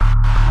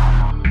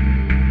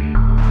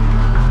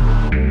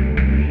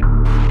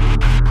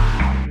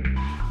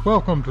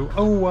Welcome to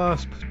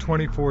OWASP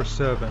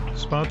 24/7,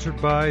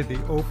 sponsored by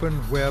the Open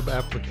Web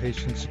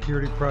Application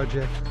Security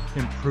Project,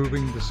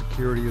 improving the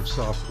security of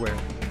software.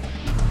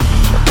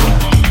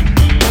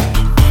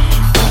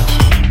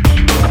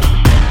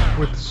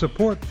 With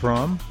support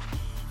from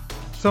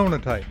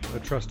Sonatype,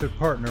 a trusted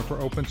partner for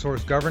open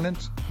source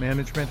governance,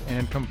 management,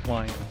 and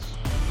compliance.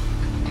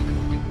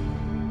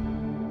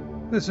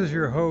 This is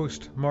your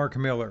host, Mark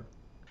Miller.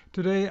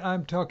 Today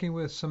I'm talking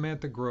with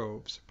Samantha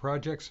Groves,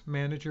 Projects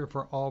Manager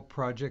for all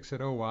projects at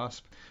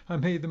OWASP. I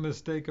made the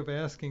mistake of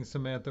asking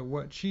Samantha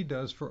what she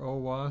does for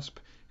OWASP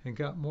and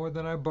got more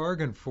than I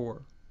bargained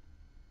for.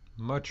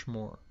 Much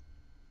more.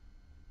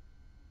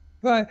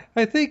 But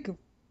I think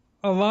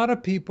a lot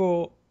of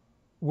people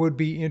would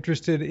be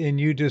interested in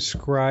you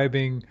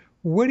describing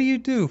what do you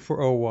do for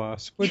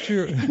OWASP? What's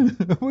your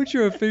what's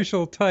your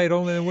official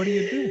title and what do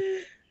you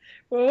do?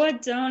 Well,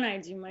 what don't I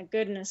do? My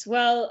goodness.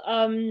 Well,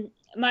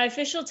 my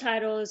official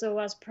title is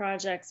OWASP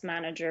Projects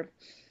Manager,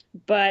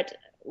 but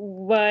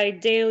my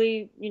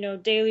daily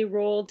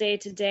role, day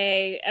to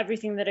day,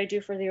 everything that I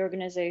do for the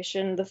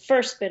organization, the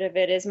first bit of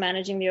it is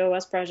managing the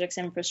OWASP projects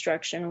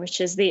infrastructure, which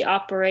is the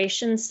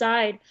operations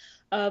side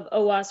of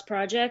OWASP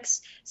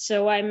projects.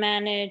 So I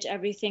manage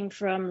everything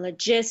from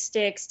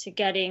logistics to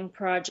getting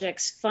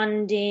projects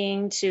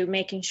funding to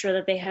making sure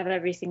that they have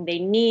everything they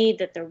need,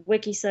 that their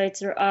wiki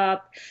sites are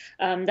up.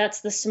 That's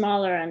the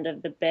smaller end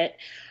of the bit.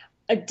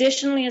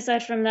 Additionally,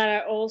 aside from that, I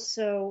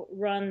also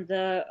run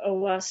the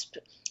OWASP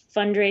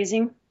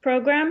fundraising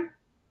program.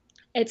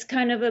 It's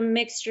kind of a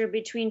mixture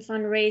between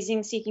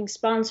fundraising, seeking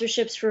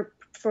sponsorships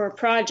for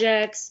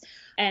projects,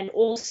 and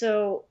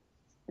also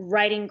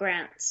writing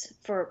grants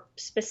for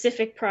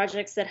specific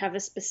projects that have a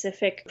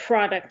specific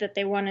product that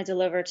they want to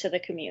deliver to the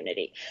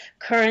community.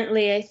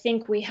 Currently, I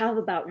think we have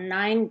about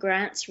 9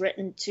 grants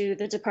written to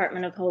the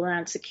Department of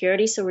Homeland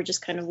Security, so we're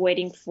just kind of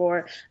waiting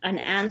for an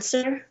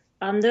answer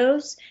on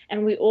those.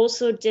 And we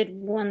also did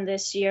one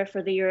this year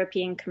for the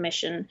European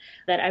Commission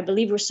that I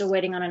believe we're still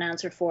waiting on an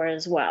answer for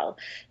as well.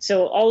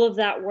 So all of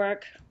that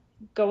work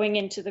going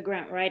into the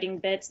grant writing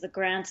bits, the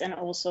grants, and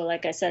also,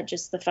 like I said,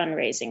 just the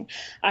fundraising.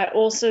 I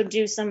also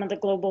do some of the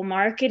global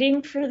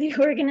marketing for the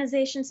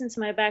organization since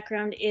my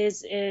background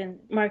is in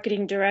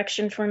marketing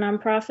direction for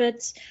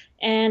nonprofits.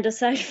 And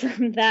aside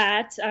from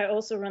that, I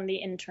also run the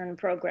intern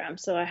program.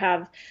 So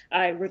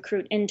I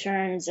recruit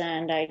interns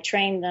and I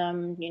train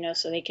them,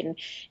 so they can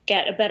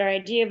get a better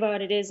idea of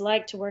what it is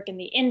like to work in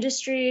the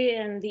industry.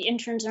 And the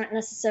interns aren't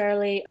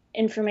necessarily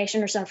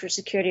information or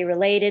cybersecurity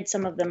related.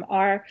 Some of them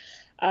are.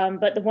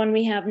 But the one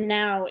we have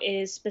now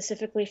is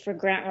specifically for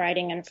grant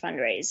writing and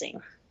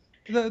fundraising.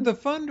 The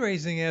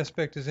fundraising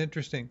aspect is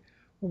interesting.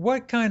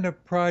 What kind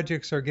of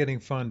projects are getting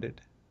funded?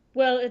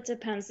 Well, it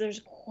depends.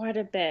 There's quite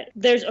a bit.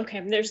 There's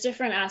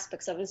different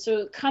aspects of it.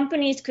 So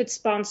companies could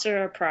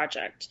sponsor a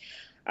project.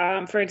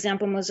 For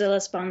example, Mozilla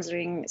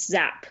sponsoring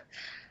Zap.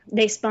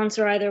 They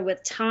sponsor either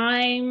with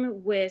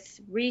time, with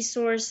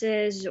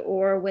resources,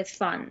 or with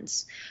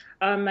funds.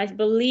 I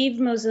believe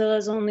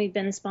Mozilla's only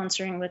been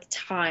sponsoring with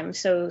time.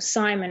 So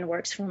Simon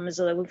works for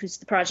Mozilla, who's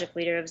the project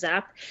leader of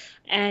Zap,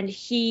 and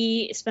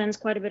he spends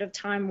quite a bit of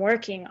time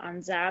working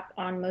on Zap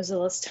on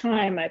Mozilla's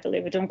time, I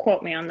believe. Don't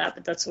quote me on that,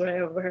 but that's what I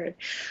overheard.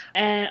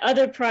 And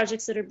other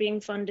projects that are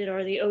being funded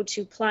are the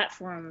O2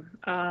 platform.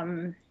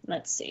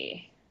 Let's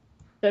see.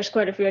 There's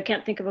quite a few. I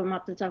can't think of them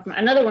off the top of my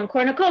head. Another one,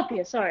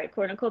 Cornucopia.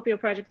 Cornucopia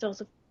project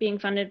also being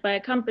funded by a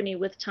company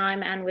with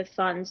time and with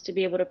funds to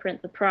be able to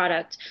print the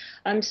product.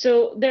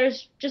 So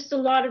there's just a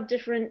lot of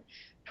different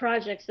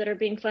projects that are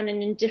being funded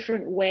in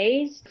different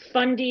ways.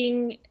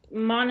 Funding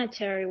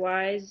monetary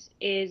wise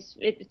it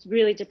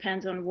really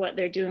depends on what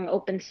they're doing.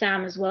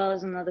 OpenSAM as well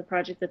is another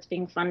project that's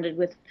being funded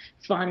with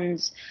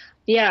funds.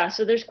 Yeah,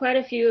 so there's quite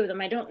a few of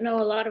them. I don't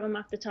know a lot of them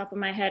off the top of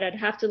my head. I'd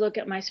have to look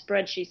at my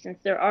spreadsheet since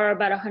there are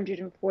about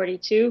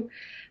 142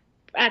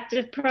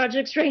 active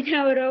projects right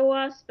now at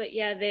OWASP. But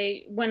yeah,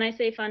 when I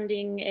say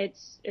funding,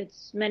 it's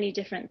many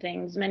different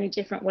things, many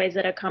different ways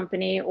that a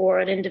company or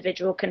an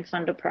individual can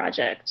fund a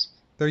project.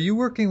 Are you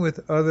working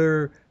with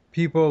other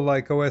people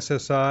like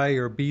OSSI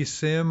or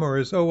BSIM, or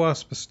is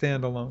OWASP a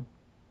standalone?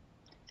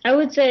 I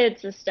would say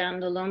it's a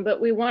standalone, but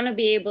we want to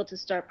be able to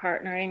start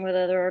partnering with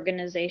other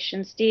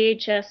organizations.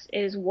 DHS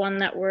is one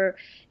that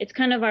it's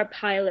kind of our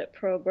pilot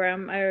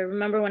program. I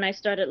remember when I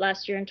started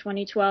last year in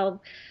 2012,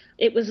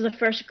 it was the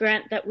first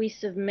grant that we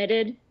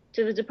submitted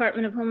to the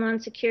Department of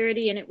Homeland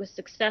Security, and it was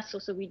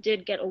successful. So we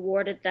did get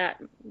awarded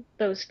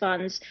those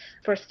funds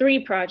for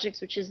 3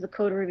 projects, which is the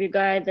code review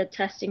guide, the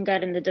testing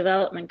guide, and the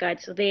development guide.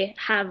 So they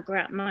have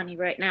grant money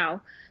right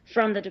now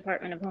from the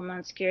Department of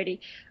Homeland Security.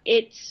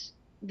 It's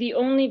the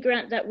only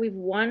grant that we've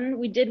won.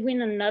 We did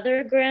win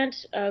another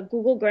grant,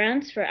 Google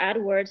Grants for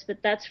AdWords, but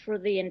that's for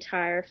the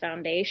entire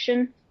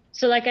foundation.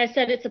 So like I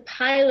said, it's a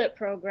pilot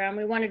program.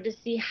 We wanted to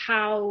see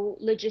how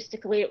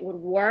logistically it would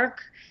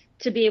work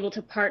to be able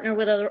to partner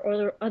with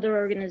other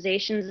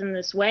organizations in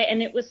this way,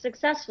 and it was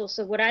successful.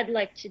 So what I'd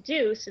like to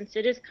do, since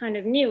it is kind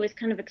of new, is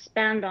kind of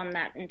expand on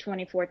that in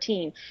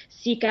 2014,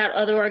 seek out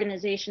other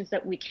organizations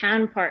that we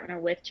can partner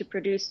with to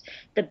produce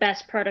the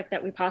best product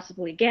that we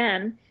possibly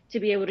can, to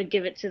be able to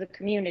give it to the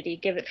community,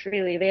 give it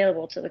freely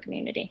available to the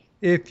community.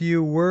 If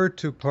you were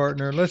to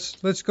partner,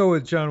 let's go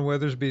with John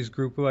Weathersby's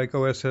group like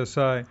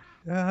OSSI.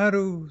 How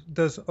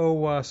does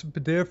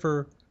OWASP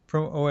differ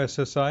from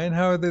OSSI, and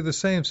how are they the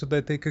same so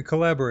that they could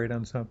collaborate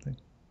on something?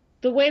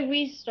 The way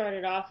we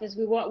started off is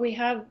we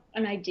have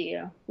an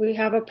idea. We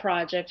have a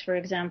project, for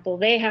example.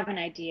 They have an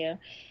idea.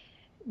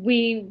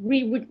 We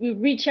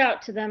reach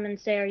out to them and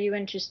say, are you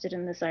interested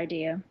in this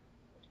idea?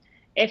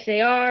 If they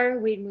are,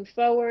 we'd move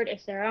forward.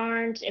 If there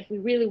aren't, if we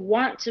really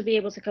want to be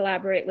able to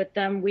collaborate with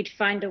them, we'd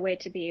find a way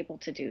to be able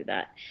to do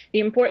that.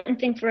 The important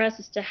thing for us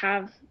is to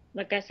have,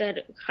 like I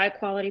said, high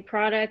quality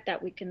product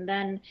that we can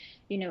then,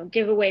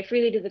 give away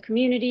freely to the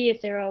community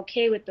if they're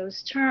okay with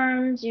those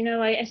terms.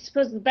 I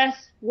suppose the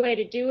best way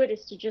to do it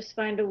is to just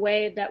find a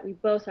way that we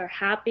both are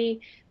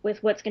happy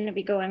with what's going to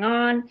be going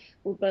on.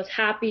 We're both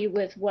happy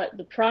with what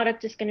the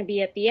product is going to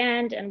be at the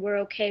end, and we're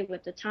okay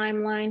with the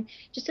timeline.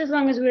 Just as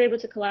long as we're able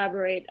to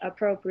collaborate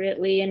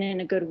appropriately and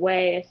in a good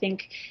way, I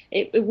think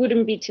it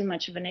wouldn't be too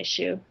much of an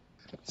issue.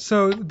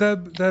 So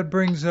that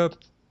brings up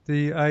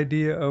the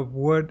idea of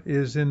what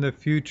is in the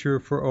future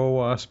for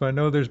OWASP. I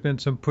know there's been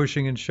some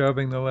pushing and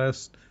shoving the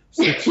last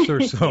 6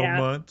 or so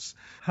months.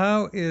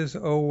 How is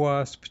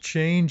OWASP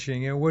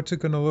changing, and what's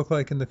it going to look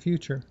like in the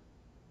future?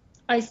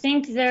 I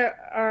think there's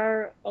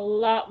a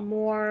lot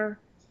more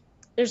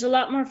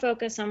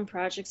focus on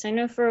projects. I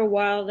know for a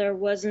while there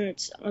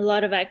wasn't a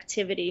lot of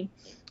activity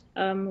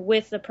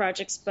with the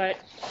projects, but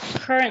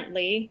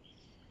currently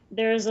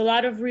there's a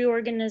lot of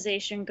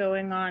reorganization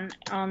going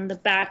on the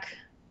back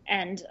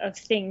end of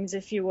things,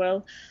 if you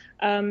will.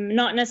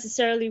 Not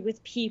necessarily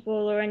with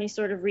people or any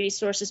sort of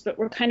resources, but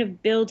we're kind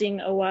of building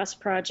OWASP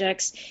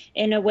projects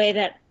in a way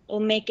that will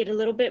make it a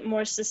little bit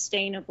more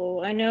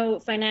sustainable. I know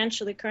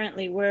financially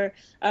currently we're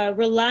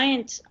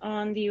reliant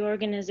on the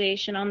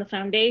organization, on the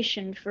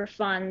foundation for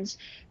funds,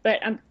 but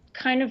I'm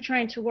kind of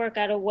trying to work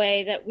out a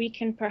way that we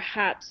can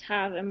perhaps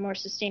have a more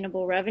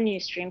sustainable revenue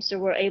stream, so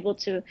we're able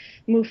to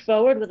move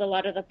forward with a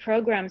lot of the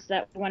programs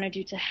that we want to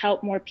do to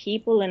help more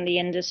people in the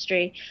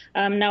industry.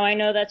 Now, I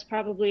know that's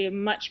probably a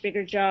much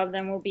bigger job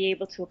than we'll be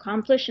able to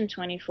accomplish in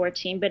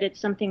 2014, but it's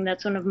something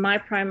that's one of my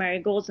primary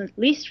goals, at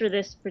least for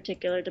this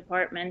particular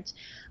department.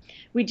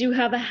 We do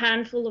have a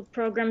handful of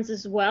programs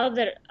as well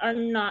that are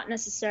not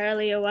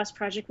necessarily OWASP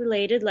project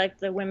related, like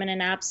the Women in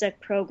AppSec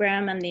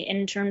program and the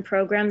intern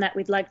program that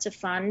we'd like to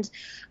fund.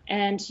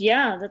 And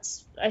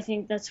I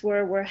think that's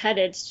where we're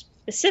headed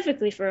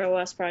specifically for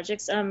OWASP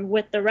projects.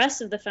 With the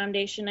rest of the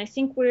foundation, I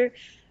think we're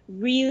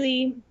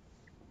really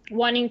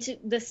wanting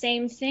the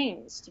same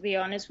things, to be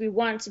honest. We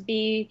want to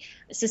be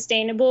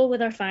sustainable with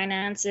our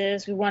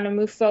finances. We want to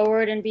move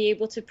forward and be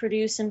able to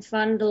produce and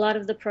fund a lot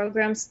of the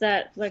programs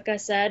that, like I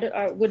said,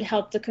 would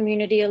help the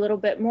community a little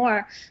bit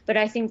more. But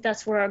I think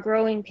that's where our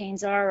growing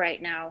pains are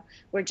right now.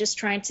 We're just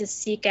trying to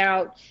seek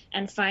out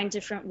and find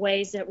different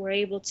ways that we're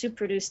able to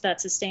produce that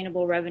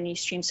sustainable revenue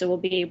stream, so we'll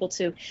be able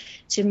to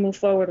move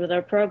forward with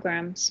our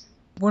programs.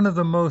 One of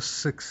the most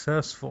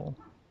successful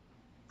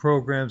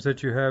programs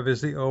that you have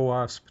is the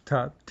OWASP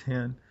Top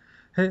 10.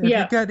 Have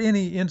you got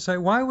any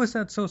insight? Why was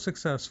that so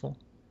successful?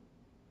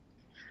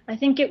 I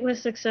think it was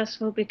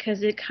successful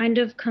because it kind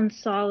of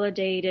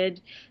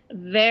consolidated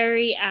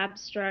very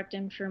abstract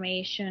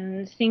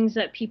information, things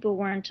that people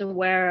weren't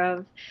aware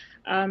of,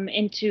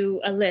 into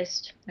a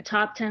list, a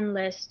top 10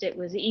 list. It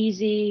was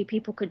easy.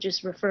 People could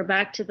just refer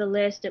back to the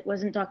list. It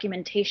wasn't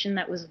documentation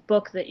that was a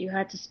book that you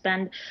had to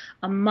spend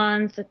a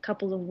month, a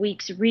couple of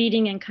weeks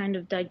reading and kind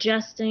of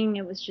digesting.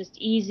 It was just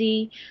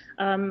easy.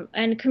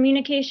 And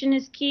communication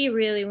is key,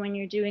 really, when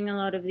you're doing a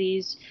lot of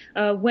these,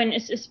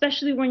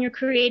 especially when you're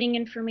creating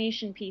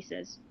information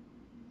pieces.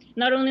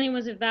 Not only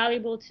was it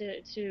valuable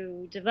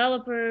to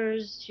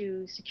developers,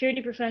 to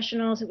security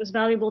professionals, it was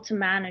valuable to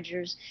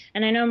managers.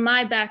 And I know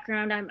my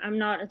background, I'm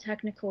not a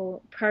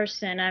technical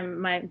person.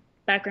 My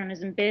background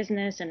is in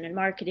business and in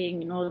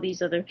marketing and all of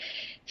these other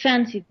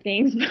fancy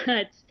things,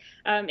 but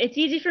it's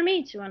easy for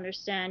me to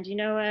understand,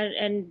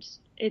 and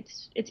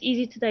it's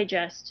easy to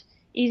digest.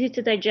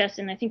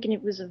 And I think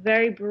it was a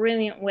very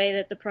brilliant way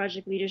that the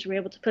project leaders were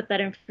able to put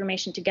that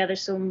information together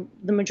so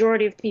the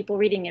majority of people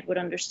reading it would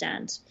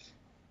understand.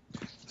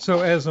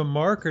 So as a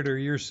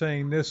marketer, you're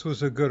saying this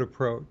was a good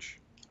approach?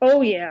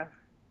 Oh, yeah.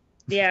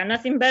 Yeah,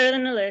 nothing better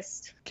than a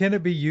list. Can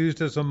it be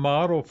used as a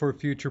model for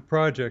future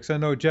projects? I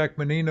know Jack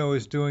Menino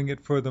is doing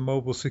it for the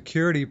mobile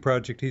security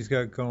project he's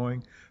got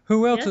going.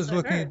 Who else is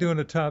looking at doing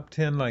a top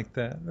 10 like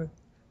that?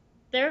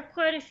 There are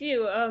quite a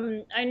few.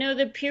 I know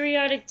the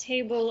periodic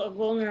table of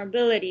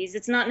vulnerabilities.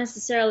 It's not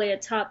necessarily a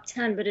top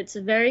 10, but it's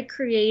a very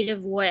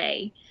creative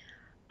way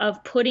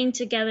of putting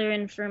together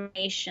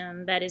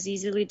information that is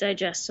easily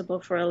digestible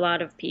for a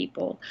lot of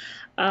people.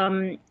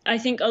 I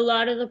think a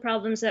lot of the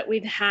problems that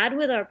we've had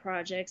with our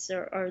projects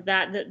are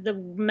that the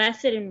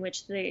method in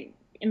which they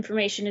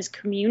information is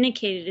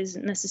communicated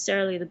isn't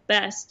necessarily the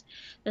best.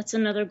 That's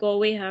another goal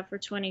we have for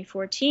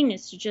 2014,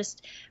 is to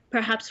just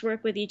perhaps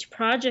work with each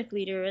project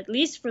leader, at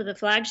least for the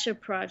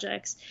flagship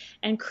projects,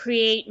 and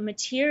create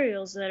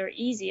materials that are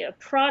easy, a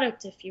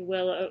product, if you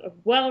will, a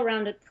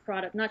well-rounded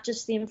product, not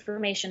just the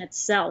information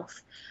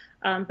itself,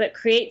 but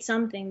create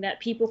something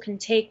that people can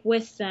take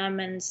with them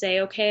and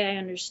say, okay, I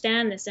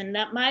understand this. And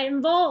that might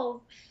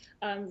involve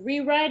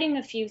rewriting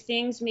a few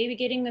things, maybe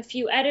getting a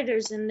few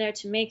editors in there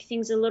to make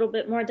things a little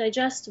bit more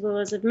digestible,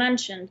 as I've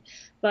mentioned.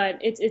 But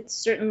it's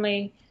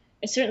certainly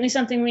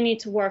something we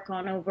need to work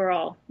on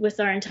overall with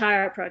our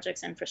entire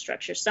project's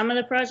infrastructure. Some of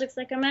the projects,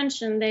 like I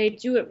mentioned, they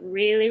do it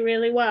really,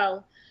 really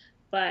well,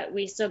 but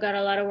we still got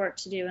a lot of work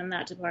to do in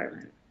that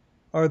department.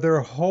 Are there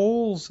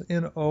holes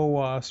in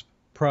OWASP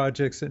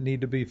projects that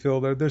need to be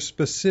filled? Are there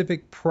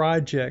specific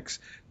projects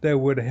that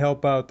would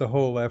help out the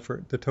whole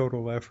effort, the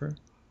total effort?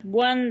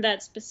 One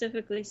that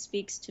specifically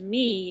speaks to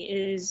me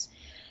is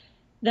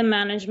the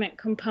management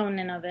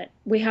component of it.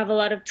 We have a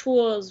lot of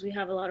tools, we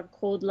have a lot of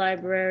code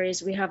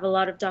libraries, we have a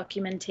lot of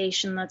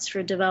documentation that's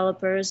for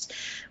developers.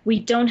 We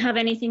don't have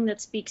anything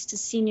that speaks to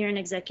senior and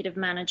executive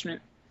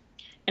management.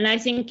 And I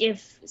think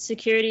if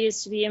security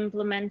is to be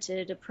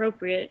implemented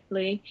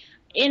appropriately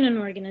in an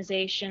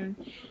organization,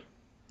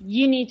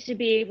 you need to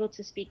be able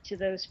to speak to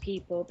those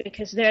people,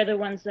 because they're the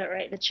ones that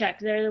write the check.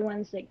 They're the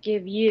ones that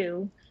give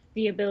you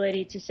the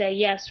ability to say,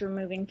 yes, we're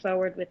moving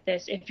forward with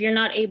this. If you're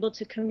not able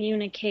to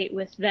communicate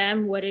with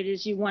them what it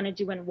is you want to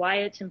do and why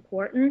it's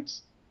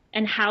important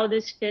and how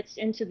this fits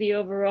into the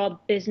overall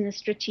business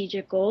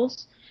strategic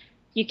goals,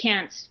 you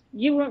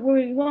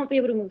won't be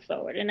able to move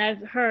forward. And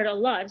I've heard a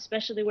lot,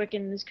 especially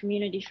working in this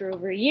community for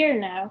over a year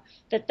now,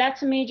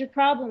 that's a major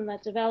problem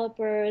that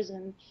developers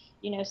and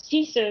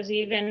CISOs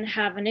even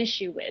have an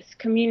issue with,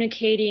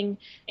 communicating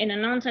in a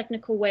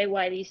non-technical way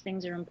why these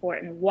things are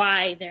important,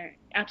 why they're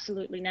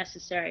absolutely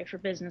necessary for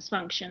business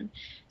function.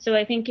 So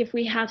I think if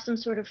we have some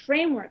sort of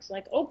frameworks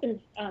like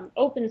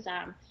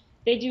OpenSAM,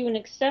 they do an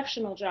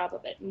exceptional job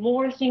of it.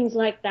 More things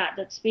like that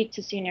speak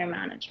to senior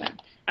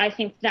management. I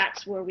think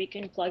that's where we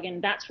can plug in.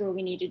 That's where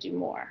we need to do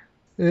more.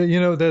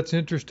 That's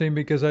interesting,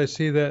 because I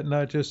see that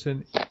not just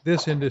in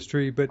this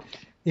industry, but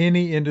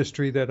any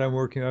industry that I'm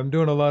working on. I'm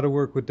doing a lot of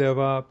work with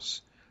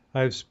DevOps.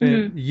 I've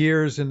spent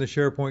years in the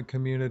SharePoint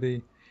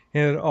community,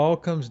 and it all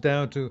comes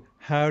down to,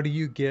 how do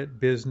you get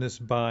business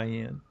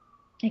buy-in?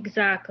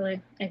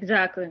 Exactly.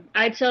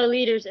 I tell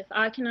leaders, if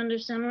I can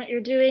understand what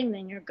you're doing,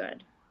 then you're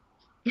good.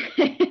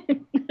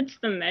 That's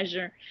the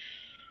measure.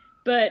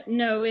 But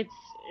no, it's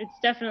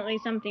definitely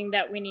something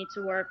that we need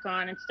to work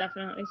on. It's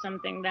definitely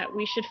something that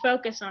we should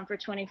focus on for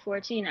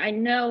 2014. I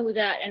know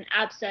that in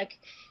AppSec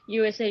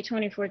USA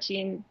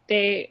 2014,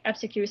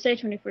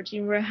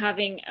 we're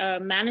having a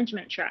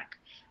management track.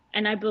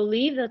 And I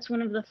believe that's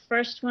one of the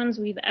first ones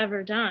we've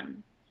ever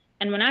done.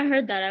 And when I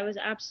heard that, I was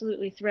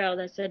absolutely thrilled.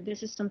 I said,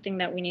 this is something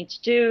that we need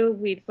to do.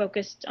 We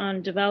focused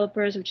on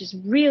developers, which is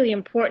really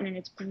important, and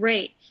it's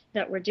great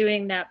that we're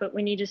doing that, but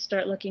we need to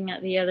start looking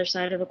at the other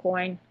side of the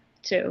coin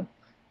too.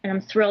 And I'm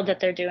thrilled that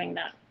they're doing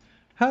that.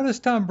 How does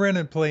Tom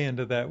Brennan play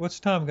into that? What's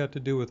Tom got to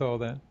do with all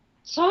that?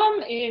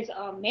 Tom is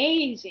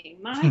amazing.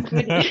 My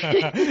goodness.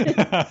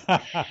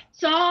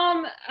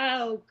 Tom,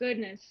 oh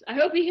goodness. I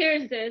hope he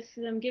hears this,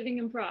 because I'm giving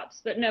him props.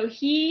 But no,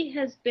 he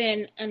has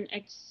been an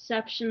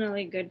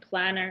exceptionally good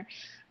planner.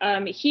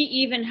 He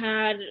even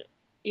had,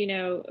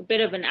 a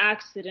bit of an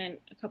accident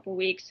a couple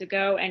weeks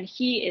ago, and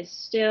he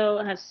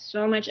still has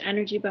so much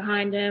energy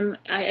behind him.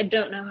 I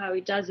don't know how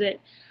he does it.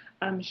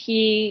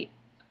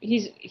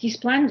 He's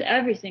planned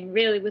everything,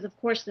 really, with, of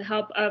course, the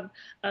help of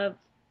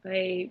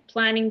a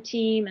planning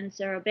team and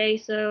Sarah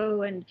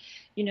Basso and,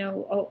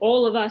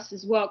 all of us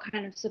as well,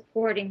 kind of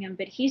supporting him.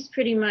 But he's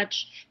pretty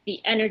much the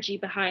energy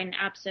behind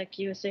AppSec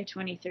USA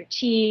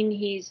 2013.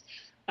 He's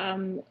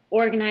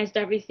organized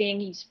everything.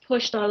 He's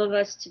pushed all of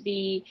us to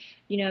be,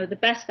 the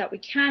best that we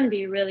can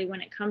be, really,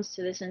 when it comes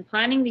to this. And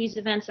planning these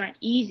events aren't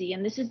easy.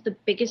 And this is the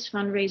biggest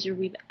fundraiser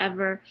we've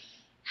ever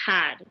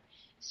had.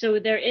 So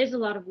there is a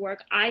lot of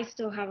work. I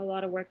still have a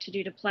lot of work to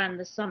do to plan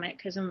the summit,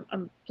 because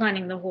I'm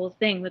planning the whole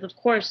thing with, of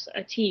course,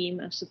 a team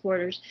of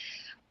supporters.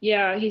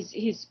 Yeah,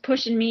 he's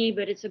pushing me,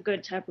 but it's a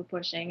good type of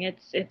pushing.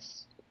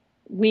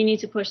 We need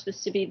to push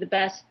this to be the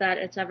best that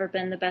it's ever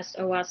been, the best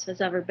OWASP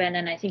has ever been.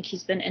 And I think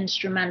he's been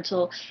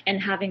instrumental in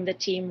having the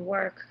team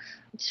work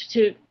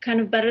to kind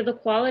of better the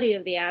quality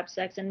of the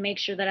AppSecs and make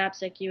sure that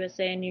AppSec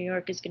USA in New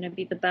York is going to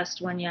be the best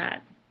one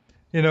yet.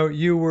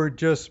 You were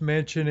just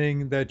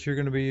mentioning that you're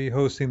going to be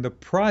hosting the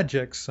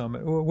Project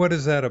Summit. What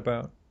is that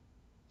about?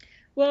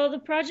 Well, the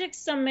Project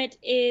Summit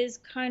is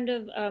kind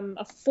of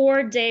a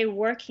 4-day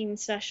working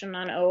session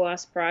on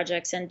OWASP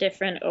projects and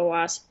different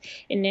OWASP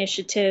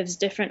initiatives,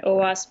 different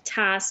OWASP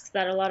tasks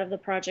that a lot of the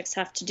projects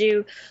have to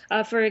do.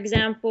 For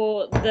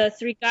example, the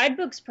 3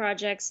 guidebooks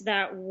projects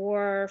that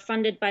were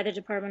funded by the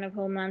Department of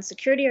Homeland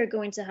Security are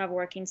going to have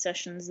working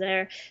sessions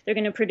there. They're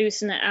going to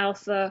produce an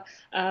alpha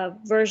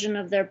version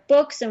of their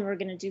books, and we're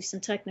going to do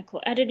some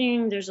technical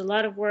editing. There's a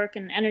lot of work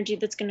and energy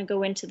that's going to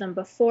go into them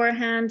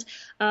beforehand.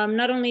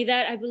 Not only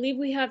that, I believe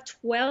we have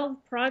 12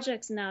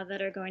 projects now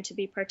that are going to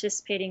be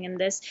participating in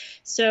this.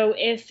 So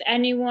if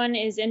anyone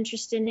is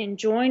interested in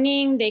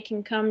joining, they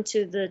can come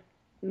to the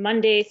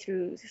Monday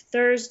through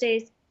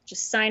Thursday,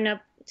 just sign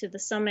up to the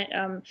summit,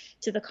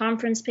 to the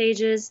conference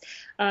pages.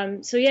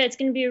 So yeah, it's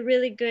going to be a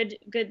really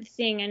good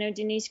thing. I know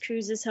Denise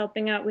Cruz is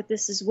helping out with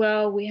this as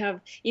well. We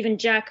have even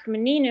Jack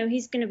Menino.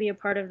 He's going to be a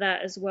part of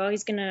that as well.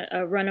 He's going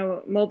to run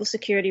a mobile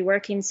security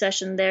working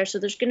session there. So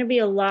there's going to be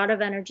a lot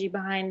of energy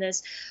behind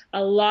this,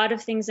 a lot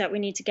of things that we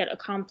need to get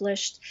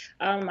accomplished.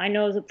 I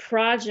know the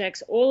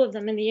projects, all of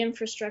them in the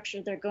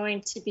infrastructure, they're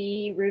going to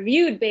be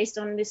reviewed based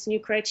on this new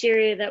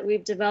criteria that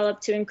we've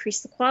developed to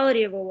increase the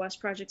quality of OWASP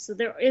projects. So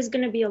there is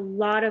going to be a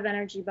lot of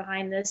energy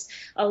behind this,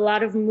 a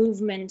lot of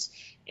movement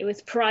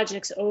with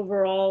projects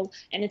overall,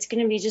 and it's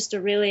going to be just a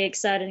really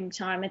exciting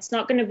time. It's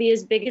not going to be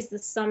as big as the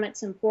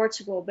summits in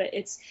Portugal, but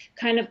it's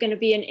kind of going to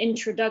be an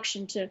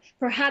introduction to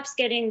perhaps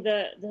getting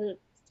the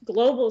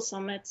global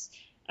summits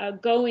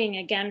going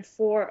again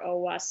for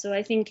OWASP. So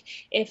I think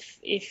if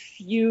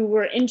you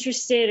were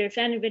interested, or if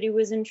anybody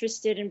was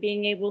interested in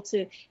being able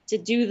to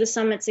do the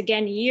summits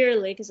again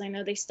yearly, because I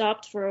know they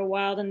stopped for a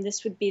while, then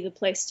this would be the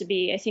place to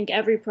be. I think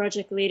every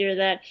project leader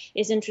that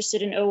is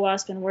interested in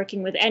OWASP and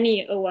working with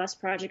any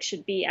OWASP project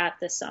should be at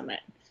the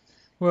summit.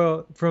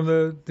 Well, from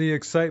the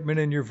excitement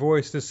in your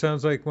voice, this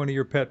sounds like one of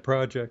your pet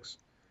projects.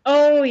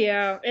 Oh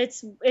yeah,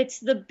 it's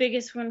the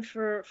biggest one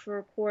for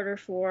quarter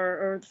four,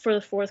 or for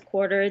the fourth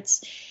quarter.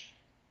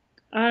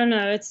 I don't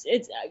know. It's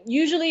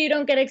usually you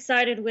don't get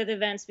excited with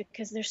events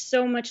because there's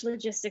so much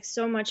logistics,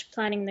 so much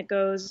planning that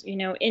goes,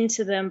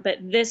 into them. But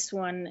this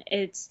one,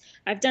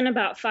 I've done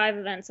about 5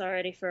 events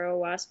already for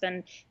OWASP,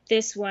 and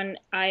this one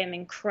I am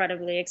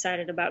incredibly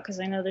excited about because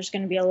I know there's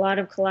going to be a lot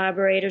of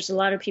collaborators, a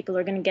lot of people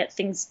are going to get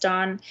things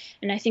done,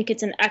 and I think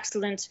it's an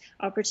excellent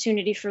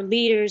opportunity for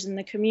leaders in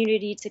the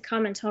community to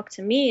come and talk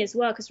to me as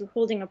well, because we're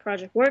holding a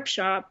project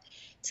workshop,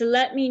 to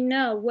let me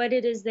know what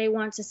it is they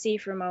want to see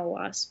from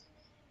OWASP.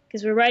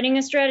 Because we're writing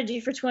a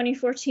strategy for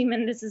 2014,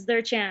 and this is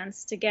their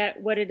chance to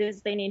get what it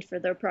is they need for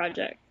their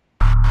project.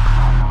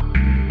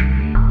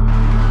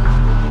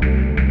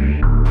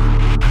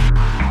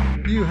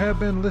 You have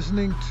been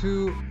listening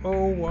to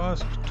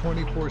OWASP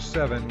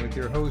 24/7 with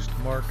your host,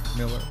 Mark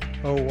Miller.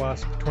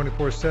 OWASP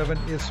 24/7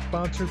 is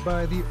sponsored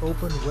by the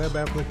Open Web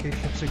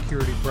Application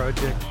Security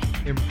Project,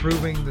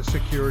 improving the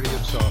security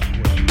of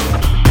software.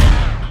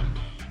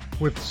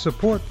 With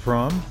support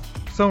from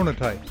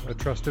Sonatype, a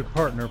trusted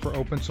partner for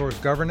open source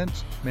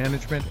governance,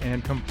 management,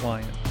 and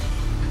compliance.